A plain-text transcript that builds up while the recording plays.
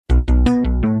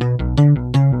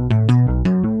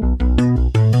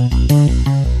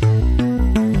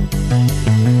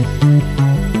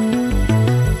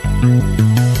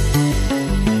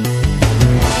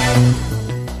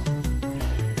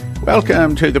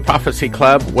Welcome to the Prophecy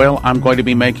Club. Well, I'm going to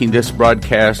be making this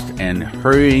broadcast and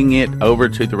hurrying it over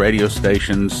to the radio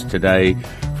stations today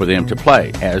for them to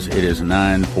play, as it is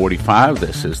 9:45.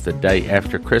 This is the day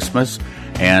after Christmas,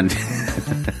 and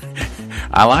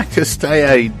I like to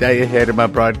stay a day ahead of my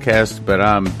broadcast, but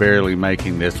I'm barely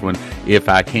making this one, if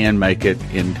I can make it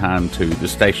in time to the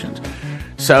stations.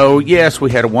 So, yes, we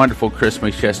had a wonderful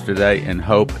Christmas yesterday, and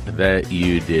hope that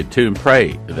you did too, and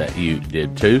pray that you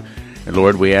did too. And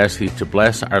Lord, we ask you to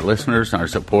bless our listeners and our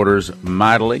supporters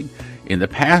mightily in the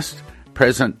past,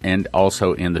 present, and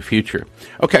also in the future.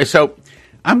 Okay, so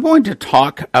I'm going to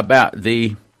talk about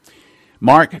the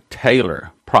Mark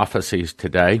Taylor prophecies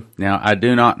today. Now, I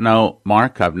do not know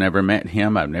Mark. I've never met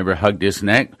him. I've never hugged his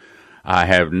neck. I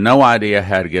have no idea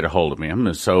how to get a hold of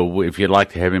him. So if you'd like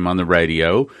to have him on the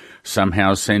radio,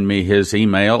 somehow send me his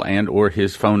email and or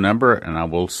his phone number, and I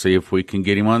will see if we can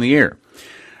get him on the air.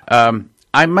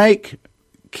 I make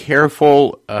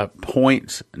careful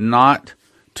points not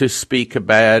to speak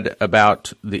bad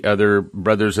about the other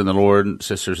brothers in the Lord,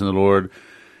 sisters in the Lord.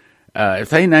 If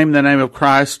they name the name of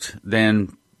Christ,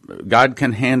 then God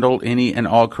can handle any and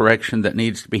all correction that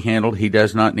needs to be handled. He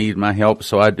does not need my help,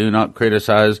 so I do not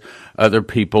criticize other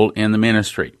people in the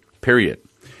ministry, period.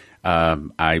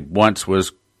 I once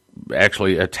was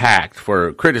actually attacked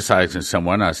for criticizing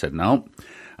someone. I said, no.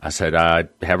 I said, I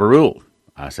have a rule.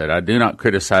 I said, I do not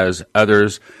criticize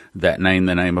others that name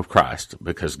the name of Christ,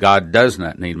 because God does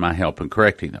not need my help in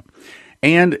correcting them.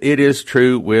 And it is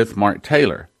true with Mark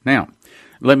Taylor. Now,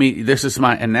 this is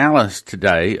my analysis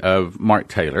today of Mark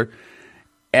Taylor.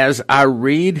 As I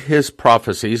read his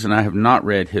prophecies, and I have not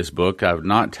read his book, I've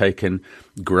not taken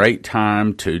great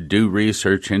time to do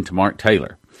research into Mark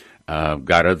Taylor.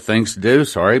 Got other things to do,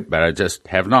 but I just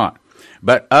have not.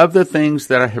 But of the things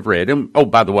that I have read, and oh,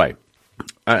 by the way,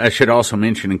 I should also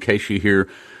mention, in case you hear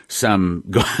some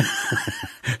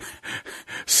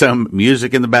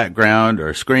music in the background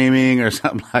or screaming or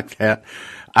something like that,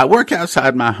 I work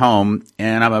outside my home,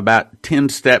 and I'm about 10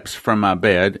 steps from my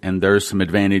bed, and there's some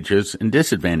advantages and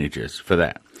disadvantages for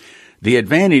that. The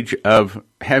advantage of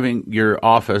having your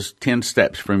office 10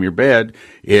 steps from your bed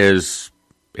is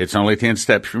it's only 10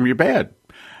 steps from your bed.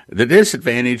 The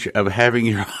disadvantage of having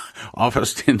your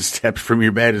office 10 steps from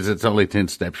your bed is it's only 10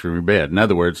 steps from your bed. In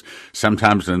other words,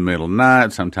 sometimes in the middle of the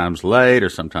night, sometimes late, or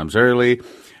sometimes early,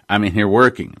 I'm in here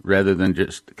working rather than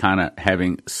just kind of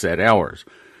having set hours.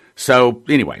 So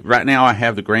anyway, right now I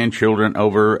have the grandchildren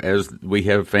over as we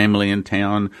have family in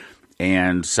town.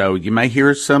 And so you may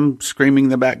hear some screaming in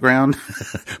the background,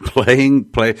 play.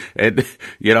 And,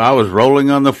 I was rolling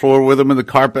on the floor with them in the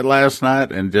carpet last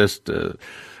night and just,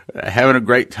 having a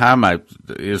great time. All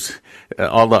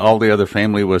the other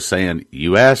family was saying,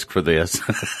 "You asked for this,"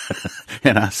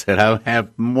 and I said, "I'll have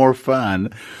more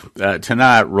fun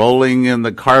tonight, rolling in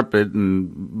the carpet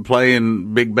and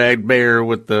playing Big Bad Bear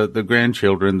with the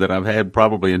grandchildren that I've had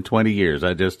probably in 20 years.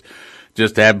 I just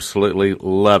absolutely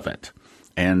love it."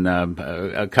 And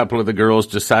a couple of the girls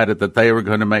decided that they were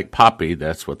going to make Poppy,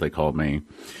 that's what they called me,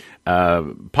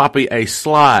 Poppy a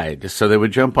slide. So they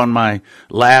would jump on my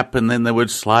lap and then they would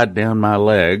slide down my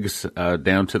legs,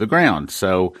 down to the ground.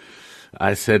 So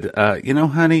I said,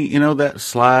 honey, that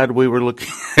slide we were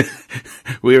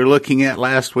looking at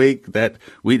last week that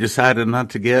we decided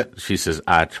not to get? She says,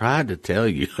 I tried to tell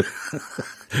you.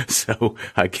 So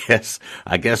I guess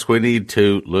we need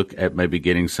to look at maybe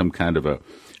getting some kind of a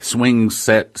swing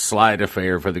set slide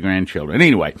affair for the grandchildren.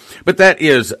 Anyway, but that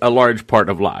is a large part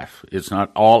of life. It's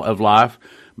not all of life.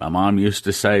 My mom used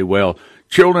to say, well,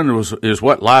 children is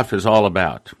what life is all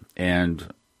about.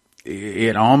 And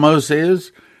it almost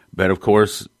is. But of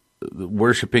course,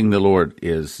 worshiping the Lord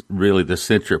is really the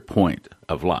center point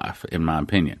of life, in my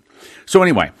opinion. So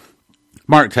anyway,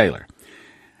 Mark Taylor.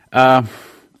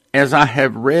 As I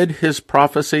have read his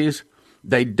prophecies,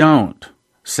 they don't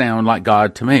sound like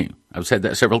God to me. I've said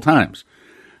that several times.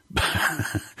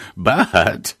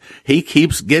 But he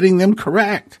keeps getting them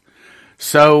correct.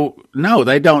 So, no,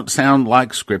 they don't sound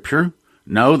like Scripture.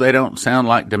 No, they don't sound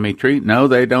like Dimitri. No,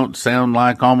 they don't sound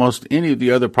like almost any of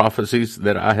the other prophecies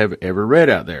that I have ever read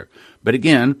out there. But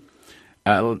again,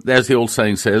 as the old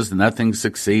saying says, nothing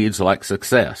succeeds like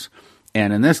success.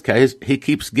 And in this case, he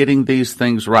keeps getting these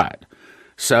things right.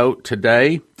 So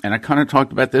today, and I kind of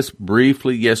talked about this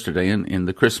briefly yesterday in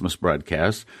the Christmas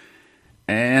broadcast,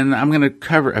 and I'm going to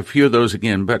cover a few of those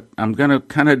again, but I'm going to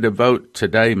kind of devote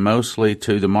today mostly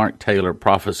to the Mark Taylor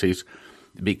prophecies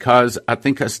because I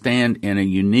think I stand in a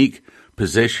unique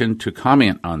position to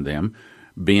comment on them,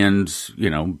 being,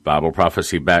 Bible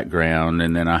prophecy background,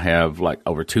 and then I have like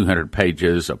over 200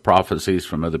 pages of prophecies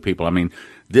from other people. I mean,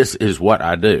 this is what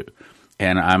I do.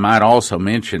 And I might also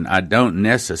mention, I don't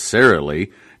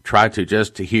necessarily try to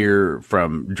just hear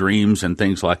from dreams and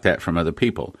things like that from other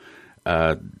people.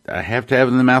 I have to have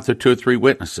in the mouth of 2 or 3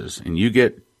 witnesses, and you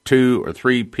get 2 or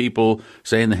 3 people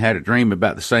saying they had a dream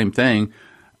about the same thing.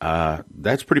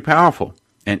 That's pretty powerful.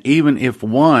 And even if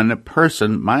one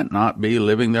person might not be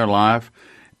living their life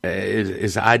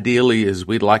as ideally as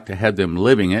we'd like to have them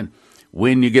living it,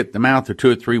 when you get the mouth of 2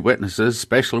 or 3 witnesses,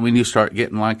 especially when you start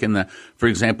getting like for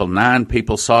example, 9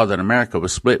 people saw that America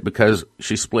was split because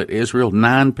she split Israel.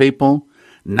 9 people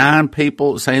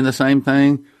saying the same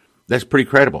thing. That's pretty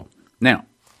credible. Now,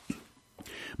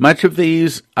 much of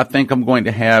these I think I'm going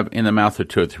to have in the mouth of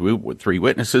 2 or 3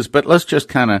 witnesses, but let's just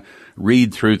kind of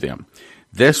read through them.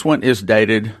 This one is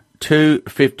dated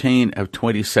 2/15 of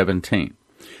 2017.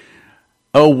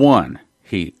 01,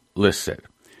 he lists it.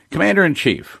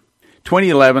 Commander-in-Chief,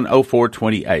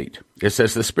 2011-04-28. It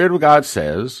says, the Spirit of God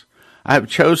says, I have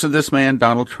chosen this man,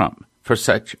 Donald Trump, for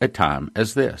such a time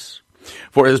as this.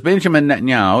 For as Benjamin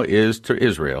Netanyahu is to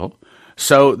Israel,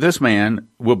 so this man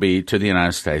will be to the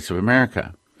United States of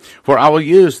America. For I will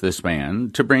use this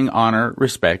man to bring honor,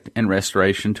 respect, and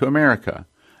restoration to America.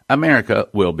 America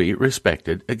will be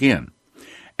respected again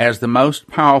as the most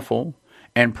powerful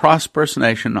and prosperous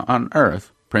nation on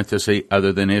earth, parenthesis,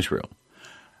 other than Israel.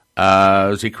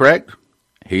 Is he correct?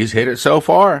 He's hit it so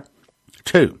far.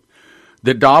 2,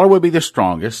 the dollar will be the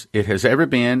strongest it has ever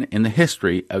been in the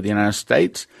history of the United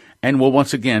States and will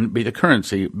once again be the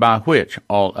currency by which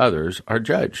all others are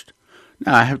judged.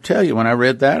 Now, I have to tell you, when I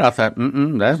read that, I thought,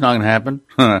 that's not going to happen.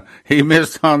 He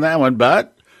missed on that one,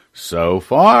 but so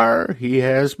far, he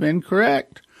has been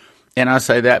correct. And I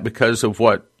say that because of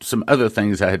some other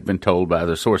things I had been told by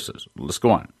other sources. Let's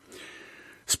go on.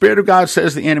 Spirit of God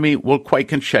says the enemy will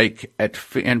quake and shake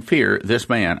and fear this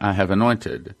man I have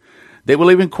anointed. They will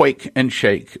even quake and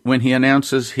shake when he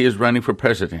announces he is running for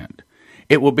president.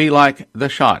 It will be like the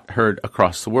shot heard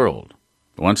across the world.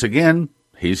 Once again,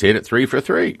 he's hit it 3 for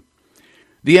 3.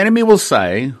 The enemy will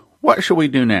say, what shall we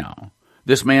do now?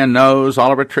 This man knows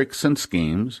all of our tricks and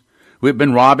schemes. We've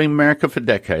been robbing America for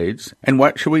decades, and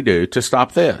what should we do to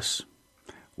stop this?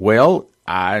 Well,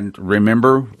 I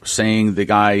remember seeing the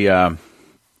guy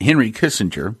Henry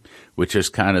Kissinger, which is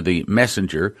kind of the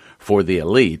messenger for the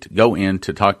elite, go in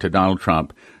to talk to Donald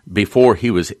Trump before he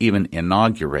was even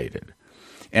inaugurated.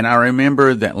 And I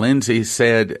remember that Lindsay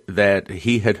said that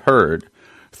he had heard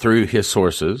through his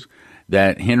sources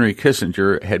that Henry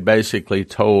Kissinger had basically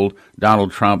told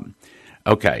Donald Trump,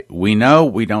 okay, we know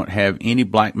we don't have any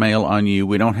blackmail on you.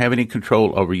 We don't have any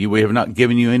control over you. We have not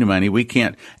given you any money. We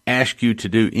can't ask you to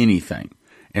do anything.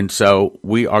 And so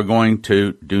we are going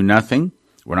to do nothing.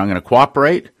 We're not going to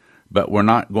cooperate, but we're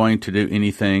not going to do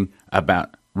anything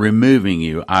about removing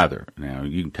you either. Now,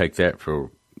 you can take that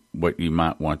for what you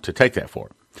might want to take that for.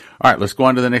 All right, let's go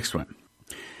on to the next one.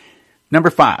 Number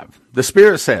 5, the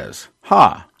Spirit says,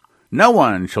 no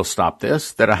one shall stop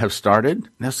this that I have started.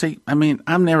 Now, see,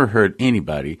 I've never heard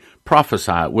anybody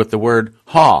prophesy with the word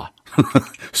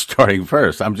starting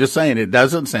first. I'm just saying it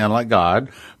doesn't sound like God,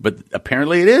 but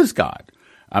apparently it is God.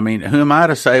 Who am I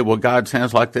to say, well, God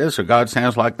sounds like this or God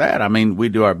sounds like that? We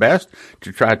do our best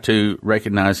to try to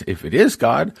recognize if it is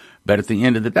God, but at the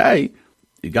end of the day,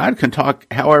 God can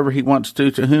talk however he wants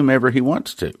to whomever he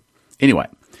wants to. Anyway,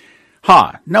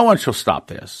 no one shall stop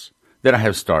this that I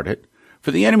have started.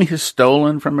 For the enemy has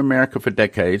stolen from America for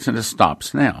decades, and it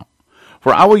stops now.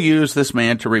 For I will use this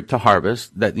man to reap the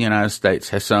harvest that the United States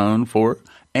has sown for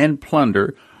and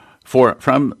plunder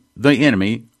from the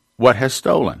enemy what has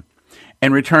stolen,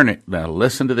 and return it, now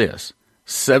listen to this,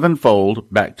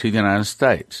 7-fold back to the United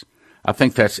States. I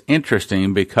think that's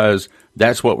interesting because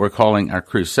that's what we're calling our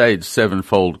crusades,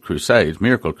 7-fold crusades,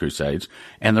 miracle crusades.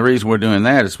 And the reason we're doing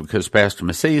that is because Pastor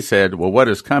Massey said, well, what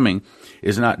is coming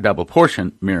is not double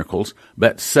portion miracles,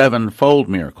 but 7-fold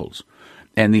miracles.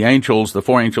 And the angels, the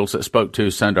 4 angels that spoke to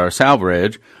Sundar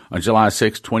Salvarez on July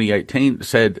 6, 2018,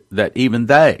 said that even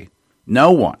they,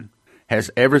 no one,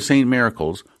 has ever seen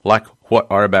miracles like what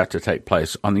are about to take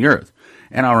place on the earth.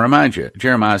 And I'll remind you,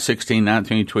 Jeremiah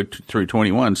 16:19 through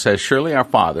 21 says, surely our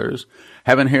fathers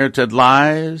have inherited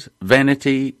lies,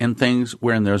 vanity, and things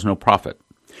wherein there is no profit.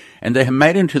 And they have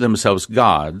made unto themselves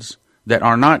gods that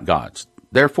are not gods.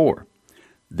 Therefore,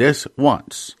 this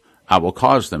once I will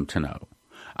cause them to know.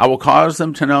 I will cause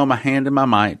them to know my hand and my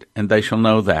might, and they shall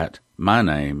know that my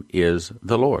name is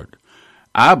the Lord.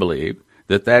 I believe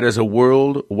that is a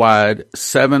worldwide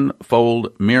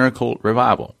 7-fold miracle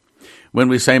revival. When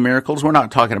we say miracles, we're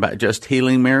not talking about just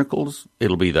healing miracles.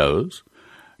 It'll be those.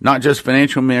 Not just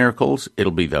financial miracles.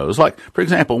 It'll be those. Like, for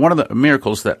example, one of the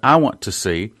miracles that I want to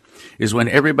see is when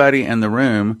everybody in the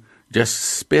room just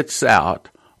spits out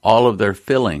all of their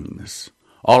fillings,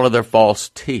 all of their false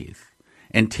teeth,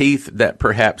 and teeth that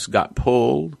perhaps got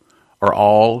pulled or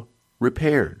all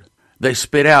repaired. They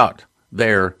spit out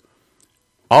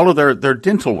all of their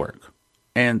dental work,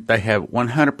 and they have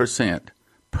 100%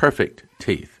 perfect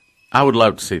teeth. I would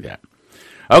love to see that.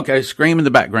 Okay, scream in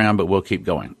the background, but we'll keep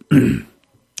going.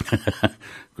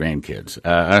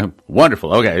 Grandkids.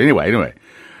 Wonderful. Okay, anyway.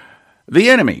 The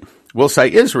enemy will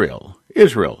say, Israel.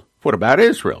 What about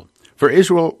Israel? For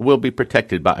Israel will be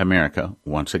protected by America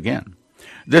once again.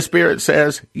 The Spirit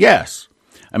says, yes,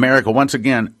 America once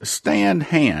again stand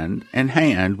hand in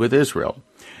hand with Israel,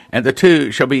 and the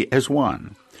two shall be as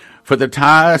one. For the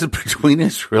ties between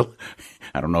Israel,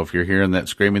 I don't know if you're hearing that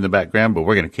screaming in the background, but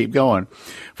we're going to keep going.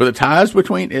 For the ties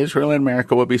between Israel and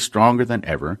America will be stronger than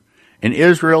ever, and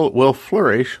Israel will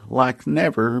flourish like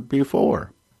never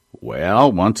before.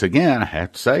 Well, once again, I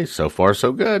have to say, so far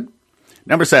so good.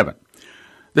 Number 7.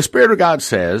 The Spirit of God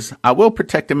says, I will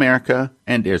protect America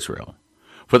and Israel,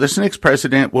 for this next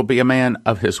president will be a man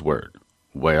of his word.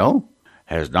 Well,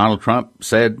 has Donald Trump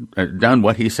done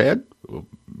what he said?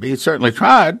 He certainly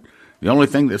tried. The only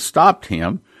thing that stopped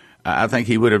him, I think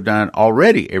he would have done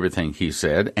already everything he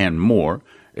said and more,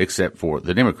 except for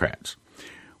the Democrats.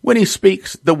 When he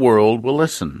speaks, the world will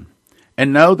listen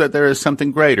and know that there is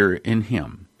something greater in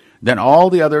him than all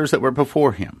the others that were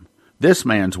before him. This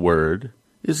man's word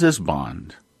is his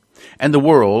bond. And the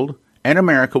world and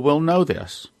America will know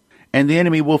this, and the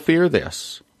enemy will fear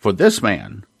this, for this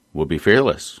man will be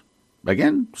fearless.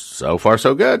 Again, so far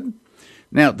so good.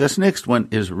 Now, this next one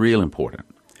is real important.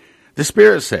 The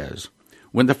Spirit says,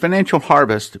 when the financial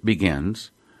harvest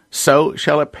begins, so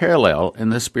shall it parallel in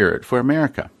the Spirit for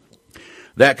America.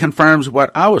 That confirms what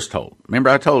I was told. Remember,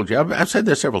 I told you, I've said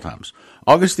this several times.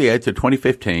 August the 8th of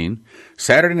 2015,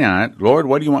 Saturday night, Lord,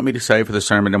 what do you want me to say for the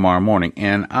sermon tomorrow morning?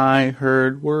 And I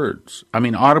heard words,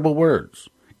 audible words,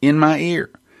 in my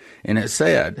ear. And it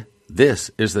said,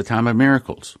 this is the time of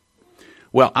miracles.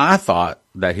 Well, I thought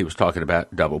that he was talking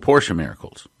about double portion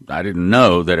miracles. I didn't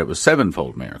know that it was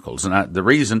sevenfold miracles. And the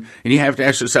reason, and you have to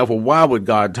ask yourself, well, why would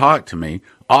God talk to me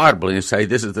audibly and say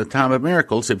this is the time of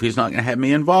miracles if he's not going to have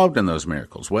me involved in those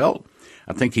miracles? Well,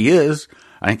 I think he is.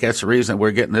 I think that's the reason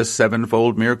we're getting this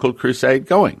sevenfold miracle crusade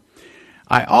going.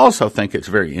 I also think it's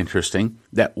very interesting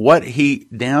that what he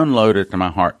downloaded to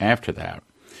my heart after that,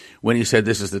 when he said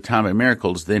this is the time of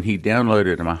miracles, then he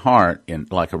downloaded to my heart in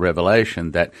like a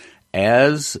revelation that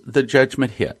as the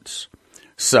judgment hits,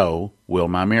 so will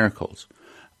my miracles.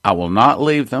 I will not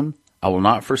leave them. I will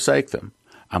not forsake them.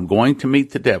 I'm going to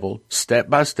meet the devil step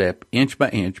by step, inch by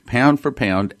inch, pound for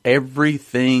pound,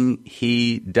 everything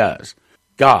he does.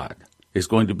 God is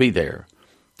going to be there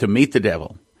to meet the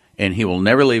devil, and he will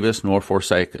never leave us nor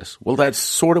forsake us. Well, that's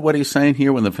sort of what he's saying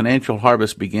here when the financial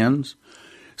harvest begins.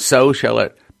 So shall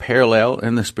it parallel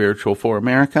in the spiritual for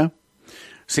America.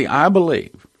 See, I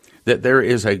believe that there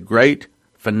is a great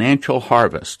financial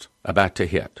harvest about to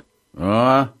hit,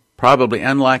 probably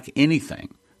unlike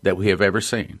anything that we have ever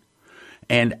seen.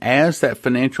 And as that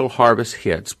financial harvest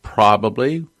hits,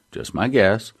 probably, just my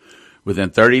guess,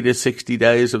 within 30 to 60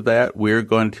 days of that, we're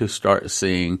going to start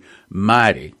seeing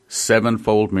mighty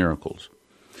sevenfold miracles.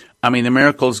 The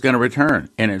miracle is going to return,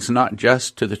 and it's not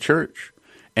just to the church,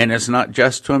 and it's not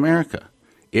just to America.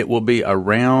 It will be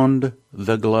around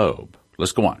the globe.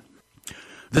 Let's go on.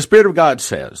 The Spirit of God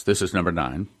says, this is number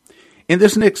 9, in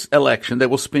this next election, they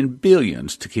will spend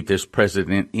billions to keep this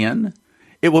president in.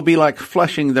 It will be like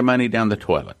flushing their money down the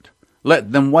toilet.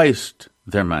 Let them waste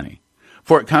their money,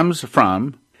 for it comes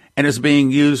from and is being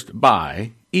used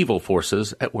by evil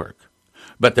forces at work.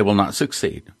 But they will not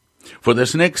succeed. For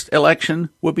this next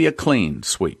election will be a clean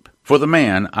sweep for the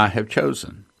man I have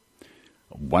chosen.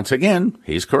 Once again,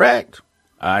 he's correct.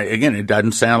 Again, it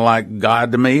doesn't sound like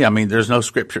God to me. There's no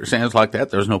scripture that sounds like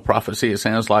that. There's no prophecy that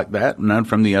sounds like that. None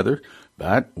from the other.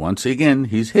 But once again,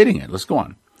 he's hitting it. Let's go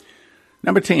on.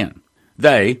 Number 10.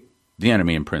 They, the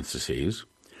enemy in parentheses,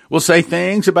 will say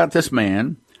things about this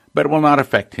man, but it will not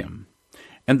affect him.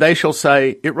 And they shall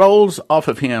say, it rolls off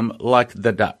of him like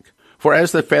the duck. For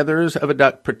as the feathers of a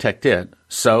duck protect it,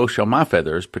 so shall my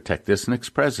feathers protect this next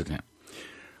president.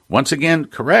 Once again,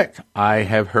 correct. I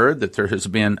have heard that there has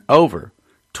been over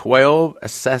 12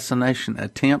 assassination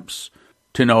attempts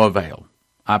to no avail.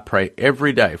 I pray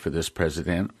every day for this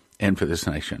president and for this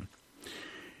nation.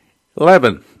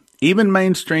 11. Even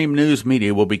mainstream news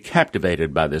media will be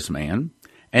captivated by this man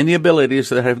and the abilities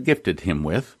that I have gifted him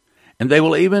with, and they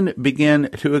will even begin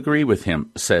to agree with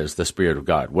him, says the Spirit of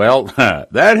God. Well,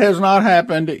 that has not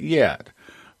happened yet,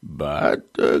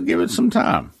 but give it some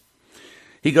time.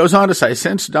 He goes on to say,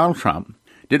 since Donald Trump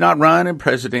did not run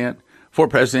for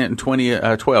president in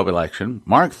 2012 election,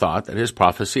 Mark thought that his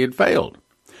prophecy had failed.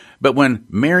 But when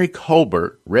Mary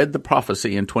Colbert read the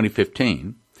prophecy in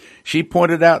 2015, she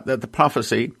pointed out that the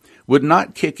prophecy would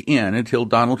not kick in until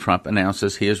Donald Trump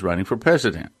announces he is running for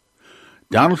president.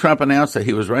 Donald Trump announced that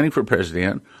he was running for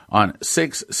president on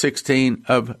 6/16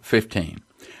 of 15,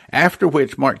 after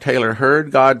which Mark Taylor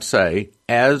heard God say,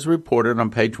 as reported on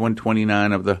page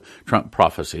 129 of the Trump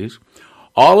Prophecies,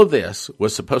 all of this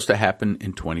was supposed to happen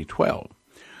in 2012.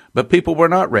 But people were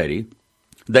not ready.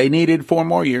 They needed 4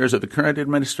 more years of the current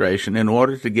administration in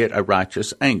order to get a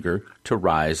righteous anger to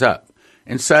rise up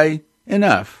and say,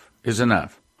 enough is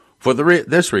enough. For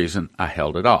this reason, I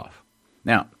held it off.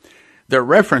 Now, they're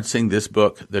referencing this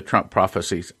book, the Trump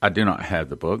Prophecies. I do not have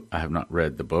the book. I have not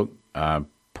read the book. I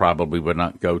probably would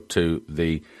not go to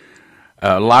the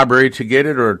library to get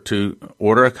it or to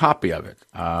order a copy of it.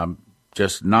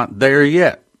 Just not there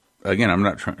yet. Again, I'm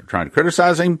not trying to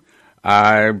criticize him.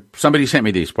 Somebody sent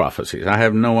me these prophecies. I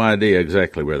have no idea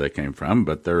exactly where they came from,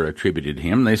 but they're attributed to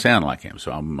him. They sound like him,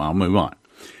 so I'll move on.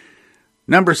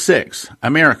 Number 6,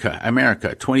 America,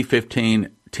 2015,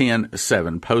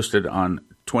 10/7, posted on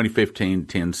 2015,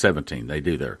 10/17. They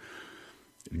do their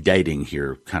dating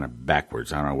here kind of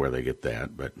backwards. I don't know where they get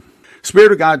that, but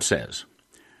Spirit of God says,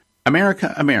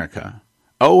 America, America,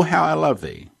 oh, how I love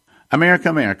thee. America,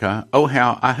 America, oh,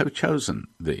 how I have chosen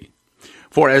thee.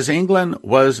 For as England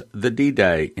was the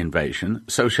D-Day invasion,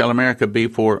 so shall America be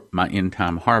for my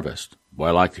end-time harvest. Boy,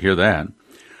 I like to hear that.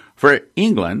 For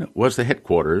England was the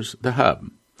headquarters, the hub,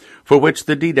 for which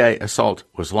the D-Day assault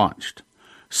was launched.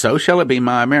 So shall it be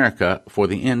my America for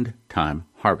the end-time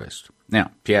harvest.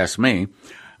 Now, if you ask me,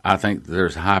 I think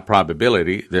there's a high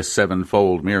probability this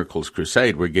 7-fold miracles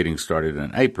crusade we're getting started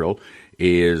in April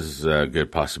is a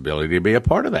good possibility to be a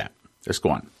part of that. Let's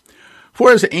go on.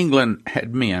 For as England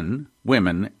had men,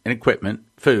 women, and equipment,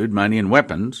 food, money, and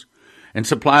weapons, and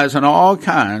supplies and all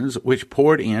kinds which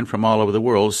poured in from all over the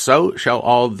world, so shall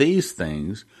all these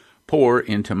things pour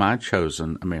into my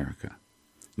chosen America.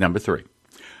 Number 3,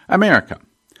 America.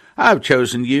 I have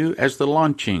chosen you as the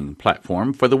launching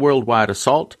platform for the worldwide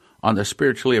assault on the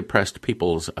spiritually oppressed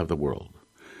peoples of the world.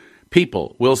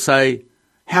 People will say,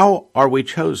 how are we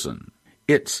chosen?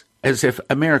 It's as if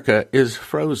America is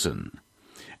frozen.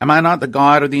 Am I not the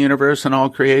God of the universe and all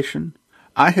creation?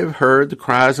 I have heard the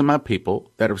cries of my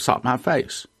people that have sought my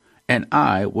face, and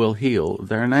I will heal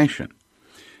their nation.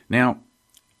 Now,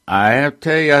 I have to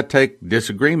tell you, I take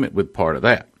disagreement with part of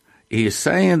that. He is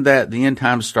saying that the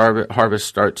end-time harvest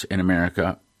starts in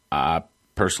America. I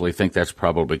personally think that's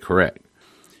probably correct.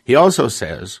 He also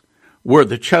says, we're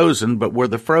the chosen, but we're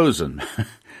the frozen.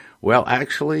 Well,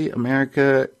 actually,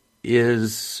 America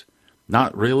is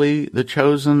not really the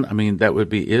chosen. I mean, that would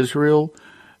be Israel.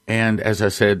 And as I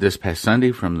said this past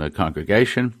Sunday from the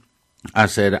congregation, I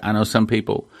said, I know some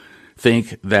people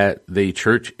think that the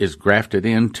church is grafted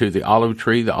into the olive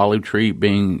tree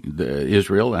being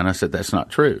Israel. And I said, that's not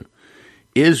true.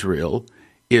 Israel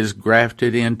is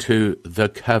grafted into the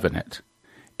covenant,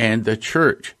 and the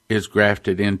church is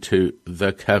grafted into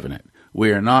the covenant.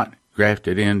 We are not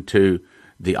grafted into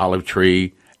the olive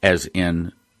tree as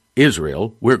in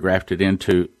Israel. We're grafted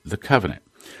into the covenant.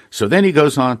 So then he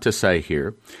goes on to say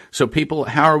here, so people,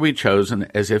 how are we chosen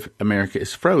as if America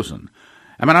is frozen?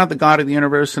 Am I not the God of the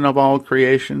universe and of all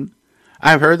creation?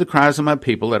 I have heard the cries of my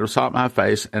people that have sought my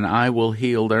face, and I will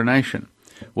heal their nation.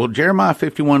 Well, Jeremiah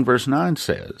 51 verse 9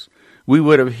 says, we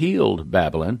would have healed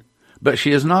Babylon, but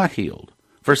she is not healed.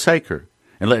 Forsake her,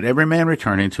 and let every man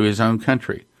return into his own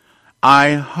country.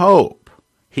 I hope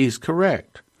he's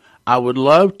correct. I would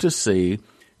love to see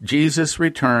Jesus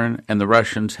return, and the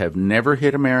Russians have never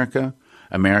hit America.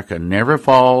 America never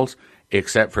falls,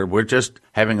 except for we're just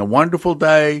having a wonderful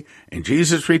day, and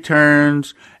Jesus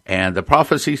returns, and the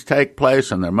prophecies take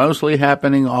place, and they're mostly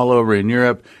happening all over in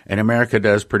Europe, and America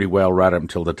does pretty well right up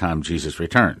until the time Jesus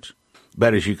returns.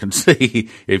 But as you can see,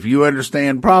 if you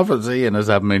understand prophecy, and as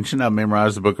I've mentioned, I've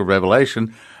memorized the book of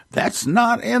Revelation, that's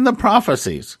not in the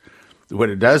prophecies. What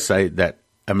it does say that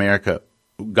America,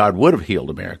 God would have healed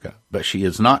America, but she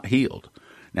is not healed.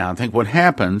 Now, I think what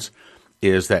happens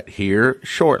is that here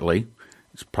shortly,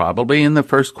 it's probably in the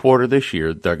first quarter this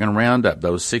year, they're going to round up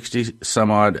those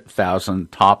 60-some-odd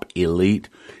thousand top elite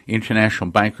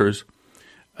international bankers,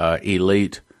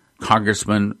 elite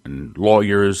congressmen and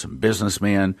lawyers and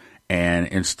businessmen, and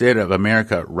instead of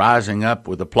America rising up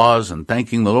with applause and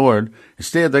thanking the Lord,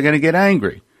 instead they're going to get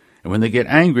angry. And when they get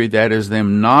angry, that is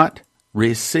them not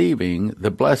receiving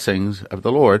the blessings of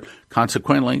the Lord.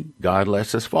 Consequently, God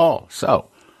lets us fall.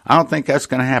 So I don't think that's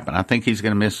going to happen. I think he's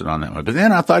going to miss it on that one. But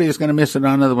then I thought he was going to miss it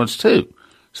on other ones too.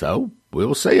 So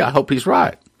we'll see. I hope he's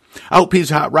right. I hope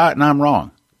he's right and I'm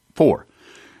wrong. 4,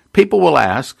 people will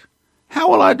ask, how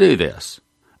will I do this?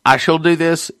 I shall do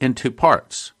this in 2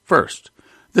 parts. First,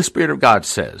 the Spirit of God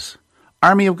says,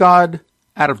 Army of God,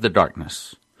 out of the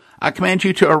darkness. I command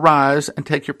you to arise and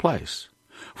take your place.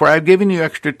 For I have given you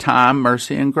extra time,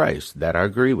 mercy, and grace. That I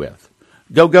agree with.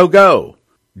 Go, go, go.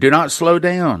 Do not slow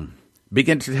down.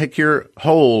 Begin to take your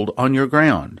hold on your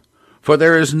ground. For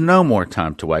there is no more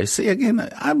time to waste. See, again,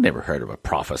 I've never heard of a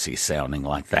prophecy sounding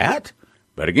like that.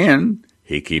 But again,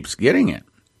 he keeps getting it.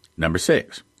 Number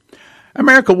 6.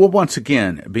 America will once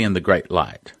again be in the great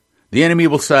light. The enemy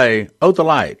will say, oh, the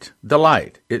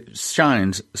light, it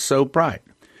shines so bright.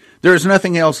 There is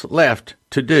nothing else left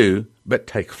to do but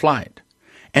take flight.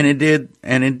 And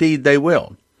indeed they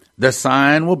will. The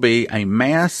sign will be a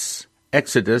mass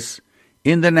exodus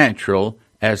in the natural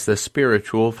as the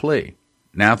spiritual flee.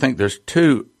 Now I think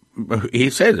he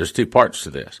said there's 2 parts to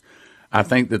this. I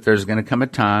think that there's going to come a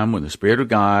time when the Spirit of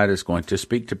God is going to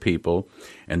speak to people,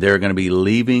 and they're going to be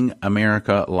leaving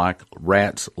America like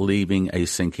rats leaving a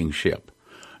sinking ship.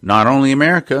 Not only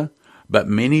America, but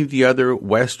many of the other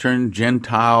Western,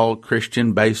 Gentile,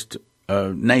 Christian-based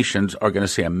nations are going to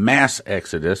see a mass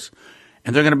exodus,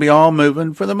 and they're going to be all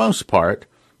moving, for the most part,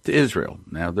 to Israel.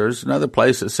 Now, there's another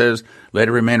place that says, let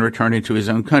every man return into his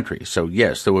own country. So,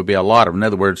 yes, there would be a lot of, in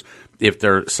other words, if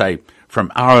they're, say,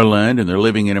 from Ireland and they're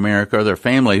living in America, or their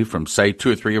family from, say,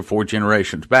 2 or 3 or 4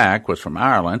 generations back was from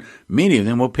Ireland, many of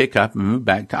them will pick up and move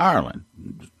back to Ireland.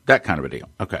 That kind of a deal.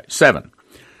 Okay, 7.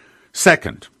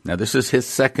 Second, now this is his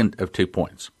second of 2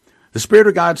 points. The Spirit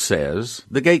of God says,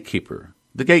 the gatekeeper,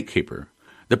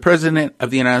 the President of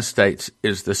the United States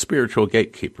is the spiritual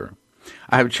gatekeeper.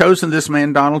 I have chosen this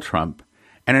man, Donald Trump,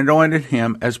 and anointed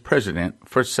him as president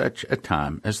for such a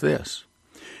time as this.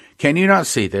 Can you not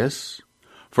see this?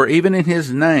 For even in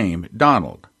his name,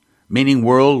 Donald, meaning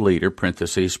world leader,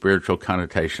 parentheses, spiritual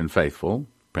connotation, faithful,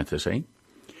 parentheses,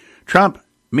 Trump,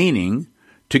 meaning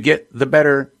to get the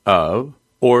better of,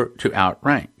 or to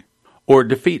outrank, or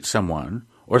defeat someone,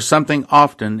 or something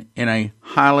often in a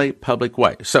highly public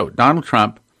way. So Donald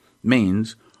Trump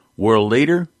means world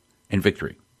leader and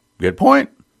victory. Good point.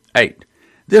 8.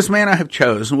 This man I have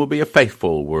chosen will be a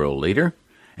faithful world leader,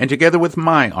 and together with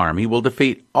my army will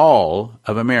defeat all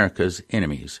of America's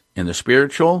enemies, in the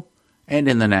spiritual and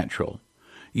in the natural.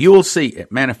 You will see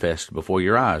it manifest before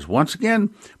your eyes. Once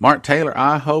again, Mark Taylor,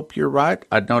 I hope you're right.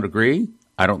 I don't agree.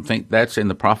 I don't think that's in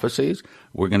the prophecies.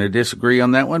 We're going to disagree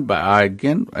on that one. But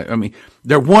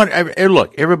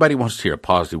look, everybody wants to hear a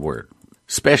positive word,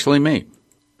 especially me,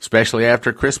 especially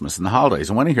after Christmas and the holidays.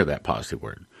 I want to hear that positive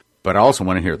word, but I also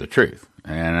want to hear the truth.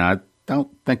 And I don't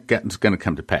think that's going to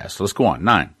come to pass. So let's go on.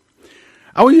 9.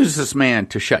 I will use this man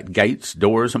to shut gates,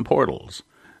 doors, and portals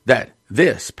that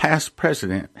this past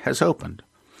president has opened.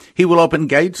 He will open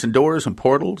gates and doors and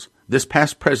portals this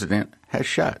past president has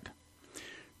shut.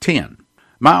 10.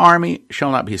 My army shall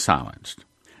not be silenced.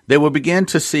 They will begin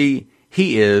to see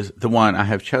he is the one I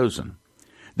have chosen.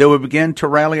 They will begin to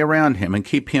rally around him and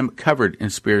keep him covered in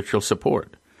spiritual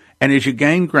support. And as you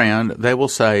gain ground, they will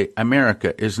say,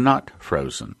 America is not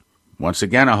frozen. Once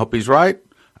again, I hope he's right.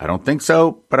 I don't think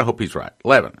so, but I hope he's right.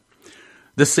 11.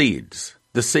 The seeds.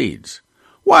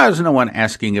 Why is no one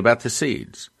asking about the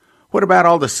seeds? What about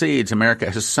all the seeds America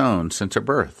has sown since her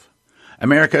birth?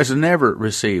 America has never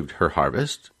received her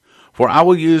harvest. For I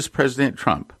will use President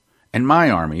Trump and my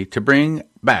army to bring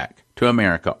back to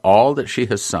America all that she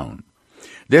has sown.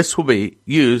 This will be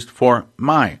used for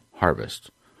my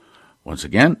harvest. Once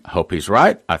again, I hope he's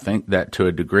right. I think that to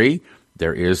a degree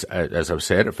there is, as I've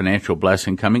said, a financial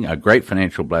blessing coming, a great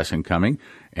financial blessing coming,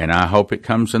 and I hope it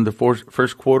comes in the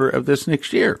first quarter of this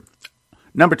next year.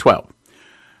 Number 12.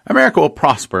 America will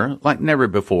prosper like never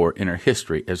before in her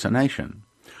history as a nation.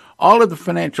 All of the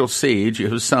financial seeds you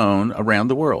have sown around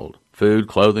the world, food,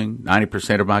 clothing,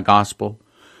 90% of my gospel,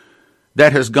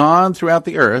 that has gone throughout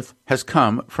the earth has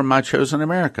come from my chosen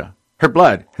America. Her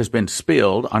blood has been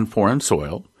spilled on foreign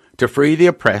soil to free the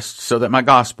oppressed so that my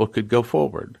gospel could go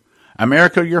forward.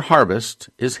 America, your harvest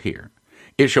is here.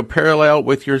 It shall parallel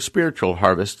with your spiritual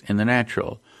harvest in the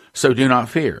natural, so do not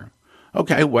fear.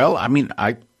 Okay, well,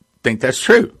 I think that's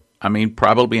true.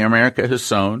 Probably America has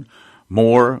sown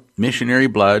more missionary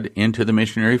blood into the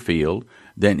missionary field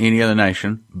than any other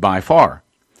nation by far.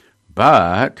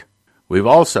 But we've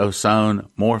also sown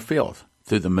more filth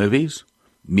through the movies,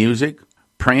 music,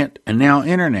 print, and now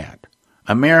internet.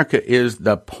 America is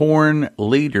the porn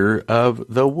leader of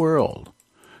the world.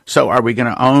 So are we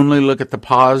going to only look at the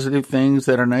positive things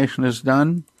that our nation has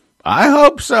done? I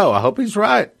hope so. I hope he's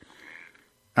right.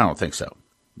 I don't think so.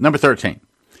 Number 13.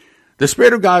 The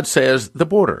Spirit of God says the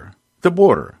border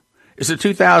is a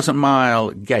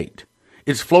 2,000-mile gate.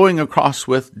 It's flowing across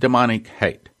with demonic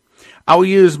hate. I will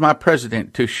use my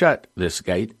president to shut this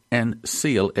gate and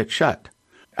seal it shut.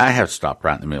 I have stopped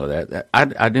right in the middle of that.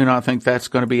 I do not think that's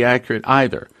going to be accurate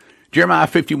either. Jeremiah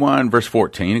 51, verse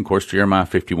 14, of course, Jeremiah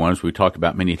 51, as we talked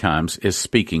about many times, is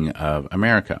speaking of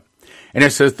America. And it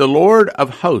says, the Lord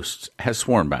of hosts has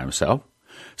sworn by himself,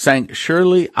 saying,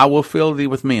 surely I will fill thee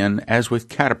with men as with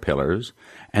caterpillars,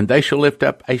 and they shall lift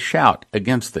up a shout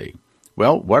against thee.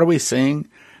 Well, what are we seeing?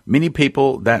 Many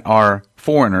people that are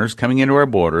foreigners coming into our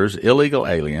borders, illegal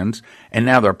aliens, and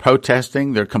now they're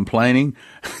protesting, they're complaining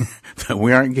that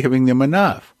we aren't giving them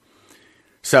enough.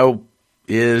 So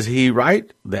is he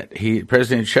right that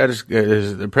President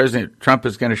Trump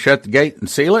is going to shut the gate and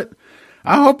seal it?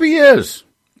 I hope he is.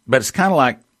 But it's kind of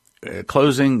like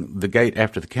closing the gate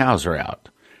after the cows are out.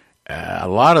 A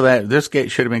lot of this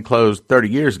gate should have been closed 30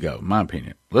 years ago, in my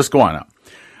opinion. Let's go on now.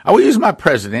 I will use my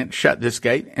president, shut this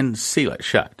gate, and seal it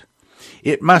shut.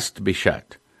 It must be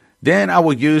shut. Then I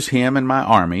will use him and my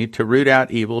army to root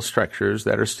out evil structures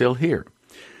that are still here,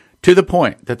 to the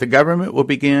point that the government will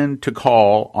begin to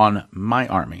call on my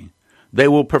army. They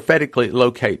will prophetically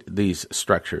locate these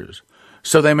structures,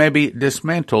 so they may be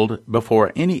dismantled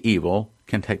before any evil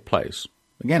can take place.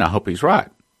 Again, I hope he's right.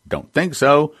 Don't think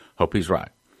so. Hope he's right.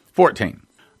 14.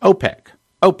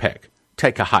 OPEC,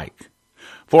 take a hike.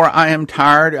 For I am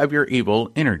tired of your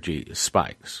evil energy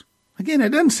spikes. Again, it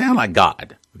doesn't sound like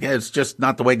God. Okay, it's just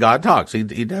not the way God talks. He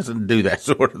doesn't do that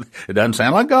sort of thing. It doesn't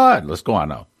sound like God. Let's go on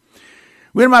now.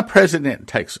 When my president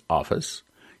takes office,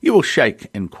 you will shake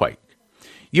and quake.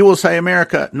 You will say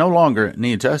America no longer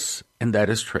needs us, and that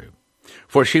is true.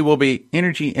 For she will be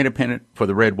energy independent for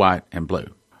the red, white, and blue.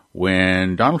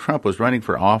 When Donald Trump was running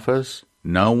for office,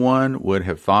 no one would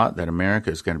have thought that America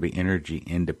is going to be energy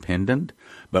independent,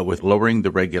 but with lowering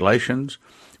the regulations,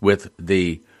 with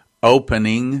the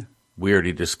opening, we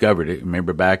already discovered it.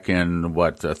 Remember back in,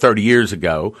 30 years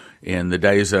ago, in the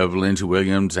days of Lindsey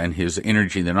Williams and his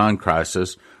energy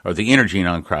non-crisis, the energy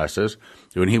non-crisis,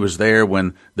 when he was there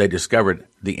when they discovered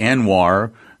the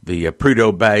Anwar, the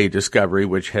Prudhoe Bay discovery,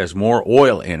 which has more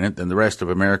oil in it than the rest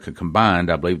of America combined.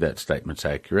 I believe that statement's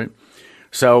accurate.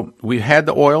 So we've had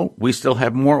the oil. We still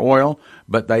have more oil,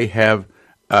 but they have,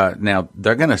 now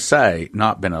they're going to say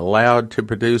not been allowed to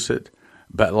produce it,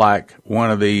 but like one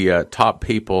of the top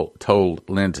people told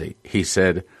Lindsay, he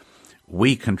said,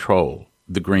 we control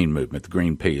the green movement, the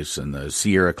Greenpeace and the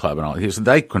Sierra Club and all. He said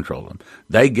they control them.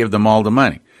 They give them all the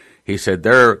money. He said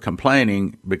they're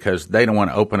complaining because they don't want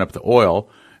to open up the oil.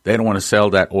 They don't want to sell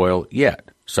that oil yet.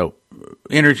 So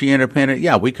energy independent,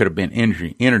 yeah, we could have been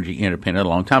energy independent a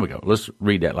long time ago. Let's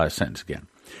read that last sentence again.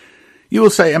 You will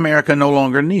say America no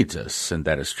longer needs us, and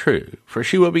that is true, for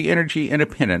she will be energy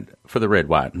independent for the red,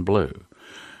 white, and blue.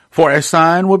 For a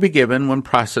sign will be given when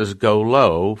prices go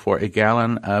low, for a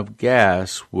gallon of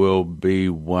gas will be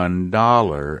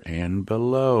 $1 and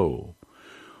below.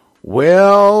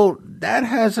 Well, that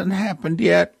hasn't happened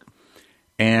yet,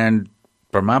 and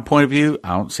from my point of view,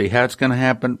 I don't see how it's going to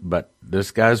happen, but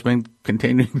this guy's been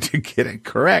continuing to get it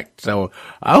correct. So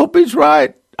I hope he's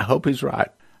right.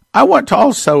 I want to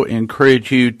also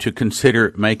encourage you to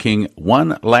consider making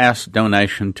one last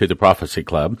donation to the Prophecy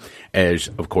Club. As,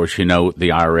 of course, you know, the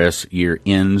IRS year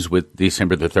ends with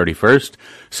December the 31st.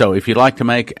 So if you'd like to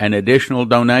make an additional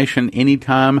donation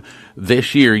anytime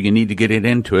this year, you need to get it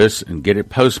into us and get it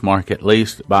postmarked at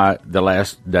least by the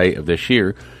last day of this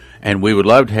year. And we would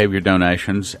love to have your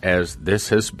donations, as this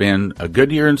has been a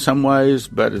good year in some ways,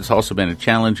 but it's also been a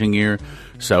challenging year.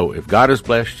 So if God has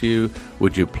blessed you,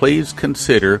 would you please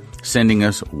consider sending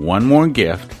us one more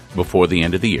gift before the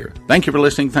end of the year? Thank you for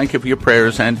listening. Thank you for your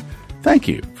prayers. And thank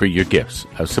you for your gifts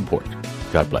of support.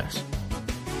 God bless.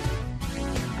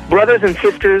 Brothers and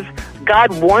sisters,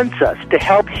 God wants us to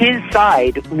help His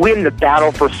side win the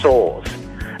battle for souls.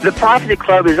 The Prophecy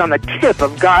Club is on the tip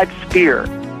of God's spear.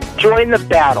 Join the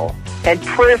battle and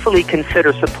prayerfully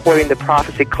consider supporting the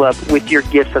Prophecy Club with your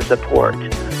gifts of support.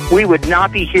 We would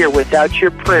not be here without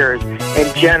your prayers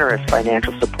and generous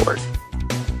financial support.